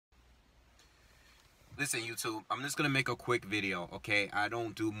Listen, YouTube, I'm just gonna make a quick video, okay? I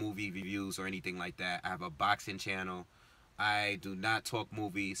don't do movie reviews or anything like that. I have a boxing channel. I do not talk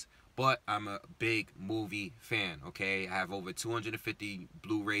movies, but I'm a big movie fan, okay? I have over 250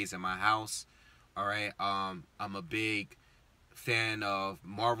 Blu-rays in my house, all right? I'm a big fan of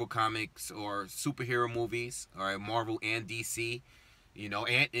Marvel comics or superhero movies, all right? Marvel and DC, you know,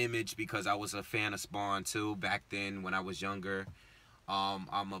 and Image, because I was a fan of Spawn too back then when I was younger.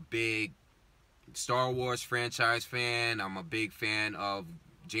 I'm a big Star Wars franchise fan. I'm a big fan of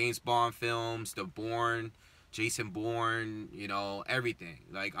James Bond films, The Bourne, Jason Bourne, you know, everything.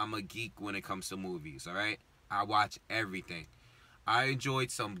 Like, I'm a geek when it comes to movies, all right? I watch everything. I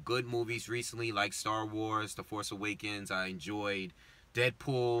enjoyed some good movies recently, like Star Wars, The Force Awakens. I enjoyed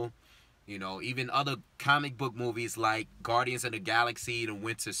Deadpool, you know, even other comic book movies like Guardians of the Galaxy, The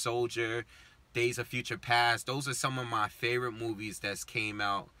Winter Soldier, Days of Future Past. Those are some of my favorite movies that's came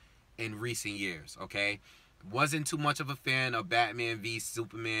out in recent years, okay? Wasn't too much of a fan of Batman v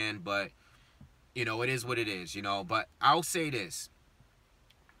Superman, but, you know, it is what it is, you know? But I'll say this.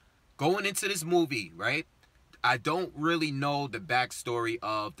 Going into this movie, right, I don't really know the backstory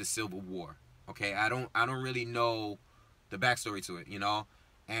of the Civil War, okay? I don't really know the backstory to it, you know?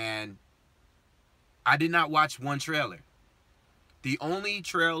 And I did not watch one trailer. The only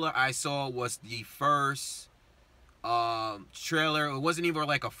trailer I saw was the first trailer. It wasn't even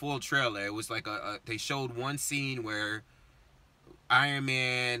like a full trailer. It was like they showed one scene where Iron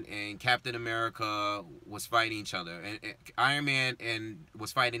Man and Captain America was fighting each other, and Iron Man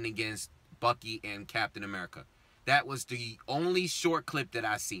was fighting against Bucky and Captain America. That was the only short clip that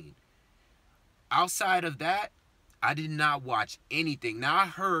I seen. Outside of that, I did not watch anything. Now, I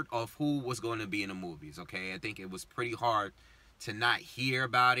heard of who was going to be in the movies, okay? I think it was pretty hard to not hear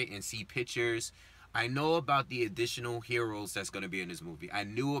about it and see pictures. I know about the additional heroes that's going to be in this movie. I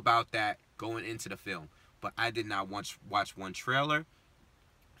knew about that going into the film, but I did not watch one trailer,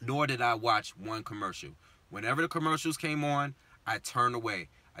 nor did I watch one commercial. Whenever the commercials came on, I turned away.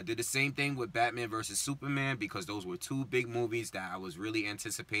 I did the same thing with Batman vs. Superman, because those were two big movies that I was really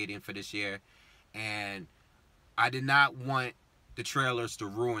anticipating for this year, and I did not want the trailers to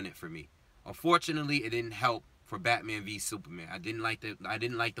ruin it for me. Unfortunately, it didn't help for Batman v Superman. I didn't like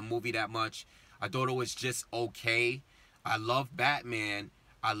the movie that much. I thought it was just okay. I love Batman.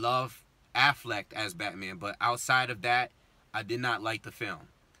 I love Affleck as Batman, but outside of that, I did not like the film.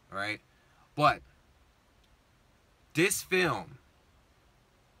 All right? But this film,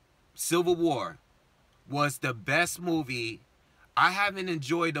 Civil War, was the best movie. I haven't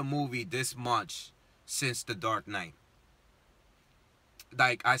enjoyed a movie this much since The Dark Knight.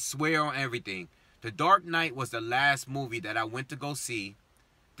 Like, I swear on everything. The Dark Knight was the last movie that I went to go see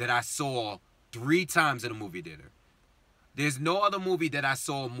that I saw 3 times in a movie theater. There's no other movie that I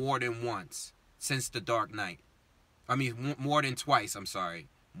saw more than once since The Dark Knight. I mean, more than twice, I'm sorry.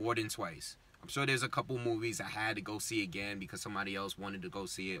 More than twice. I'm sure there's a couple movies I had to go see again because somebody else wanted to go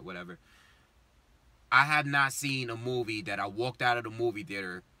see it, whatever. I have not seen a movie that I walked out of the movie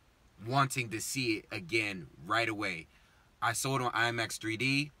theater wanting to see it again right away. I saw it on IMAX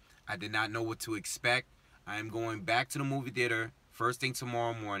 3D. I did not know what to expect. I am going back to the movie theater first thing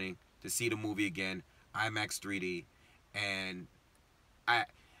tomorrow morning to see the movie again, IMAX 3D, and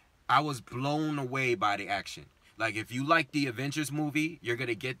I was blown away by the action. Like, if you like the Avengers movie, you're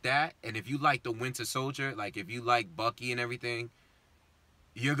gonna get that, and if you like the Winter Soldier, like if you like Bucky and everything,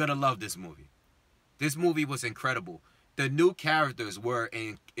 you're gonna love this movie. This movie was incredible. The new characters were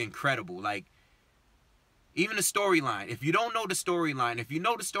incredible. Like, even the storyline. If you don't know the storyline, if you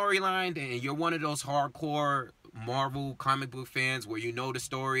know the storyline and you're one of those hardcore Marvel comic book fans where you know the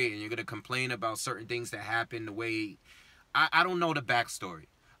story and you're going to complain about certain things that happen the way... I don't know the backstory.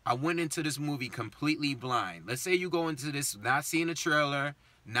 I went into this movie completely blind. Let's say you go into this not seeing a trailer,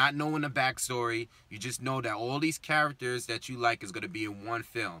 not knowing the backstory. You just know that all these characters that you like is going to be in one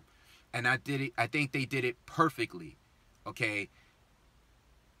film. And I think they did it perfectly. Okay?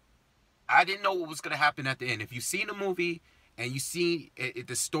 I didn't know what was going to happen at the end. If you've seen the movie and you see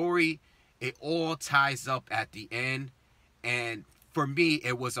the story, it all ties up at the end. And for me,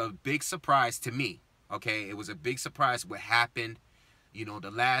 it was a big surprise to me. Okay? It was a big surprise what happened. You know,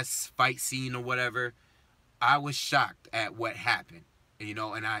 the last fight scene or whatever. I was shocked at what happened. You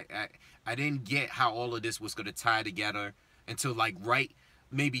know, and I didn't get how all of this was going to tie together until like right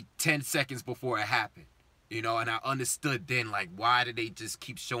maybe 10 seconds before it happened. You know, and I understood then, like, why did they just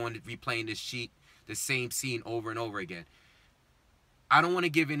keep replaying the same scene over and over again? I don't want to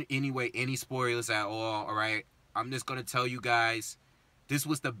give any spoilers at all right? I'm just going to tell you guys, this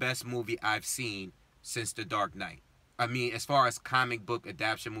was the best movie I've seen since The Dark Knight. I mean, as far as comic book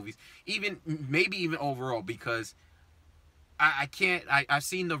adaptation movies, maybe even overall, because I can't. I've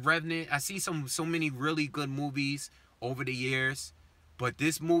seen The Revenant. I see so many really good movies over the years, but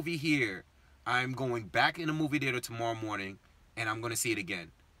this movie here, I'm going back in the movie theater tomorrow morning, and I'm gonna see it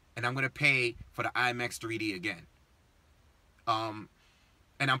again, and I'm gonna pay for the IMAX 3D again.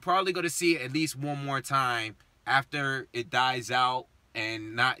 And I'm probably gonna see it at least one more time after it dies out,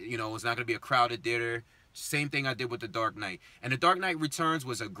 and not, it's not gonna be a crowded theater. Same thing I did with The Dark Knight, and The Dark Knight Returns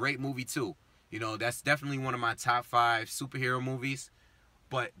was a great movie too. That's definitely one of my top 5 superhero movies.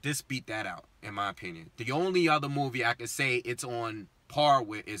 But this beat that out, in my opinion. The only other movie I could say it's on par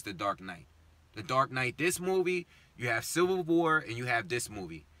with is The Dark Knight. The Dark Knight, this movie, you have Civil War, and you have this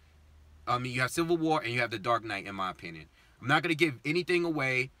movie. You have Civil War, and you have The Dark Knight, in my opinion. I'm not going to give anything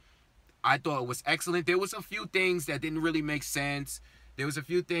away. I thought it was excellent. There was a few things that didn't really make sense. There was a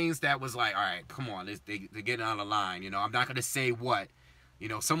few things that was like, all right, come on, they're getting out of line. I'm not going to say what.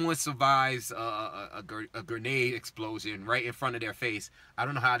 Someone survives a grenade explosion right in front of their face. I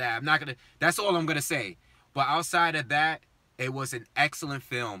don't know how that. I'm not gonna. That's all I'm gonna say. But outside of that, it was an excellent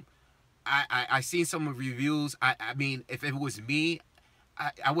film. I seen some reviews. I mean, if it was me,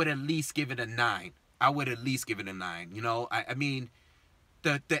 I would at least give it a 9. I would at least give it a 9. I mean,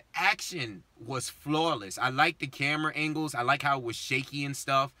 the action was flawless. I like the camera angles. I like how it was shaky and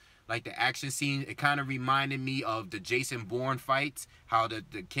stuff. Like the action scene, it kind of reminded me of the Jason Bourne fights, how the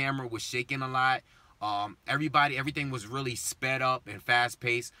camera was shaking a lot. Everything was really sped up and fast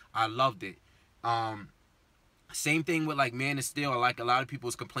paced. I loved it. Same thing with like Man of Steel. Like a lot of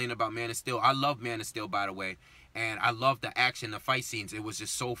people's complaining about Man of Steel. I love Man of Steel, by the way. And I love the action, the fight scenes. It was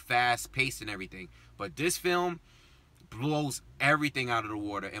just so fast paced and everything. But this film blows everything out of the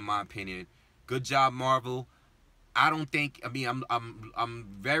water, in my opinion. Good job, Marvel. I don't think. I mean,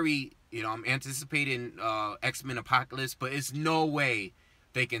 I'm very. I'm anticipating X-Men Apocalypse, but it's no way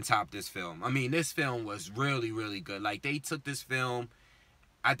they can top this film. I mean, this film was really, really good. Like, they took this film.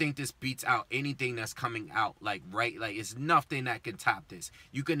 I think this beats out anything that's coming out. Like, it's nothing that can top this.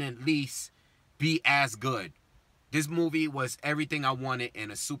 You can at least be as good. This movie was everything I wanted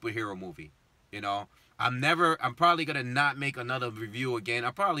in a superhero movie. I'm probably gonna not make another review again.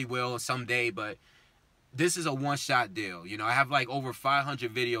 I probably will someday, but this is a one-shot deal. I have like over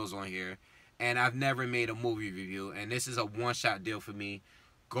 500 videos on here, and I've never made a movie review, and this is a one-shot deal for me.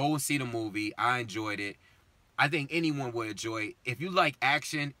 Go and see the movie. I enjoyed it. I think anyone would enjoy it. If you like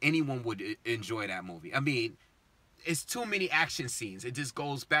action, anyone would enjoy that movie. I mean, it's too many action scenes. It just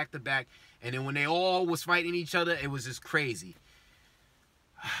goes back to back, and then when they all was fighting each other, it was just crazy.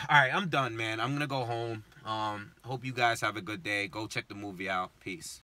 All right, I'm done, man. I'm gonna go home. Hope you guys have a good day. Go check the movie out. Peace.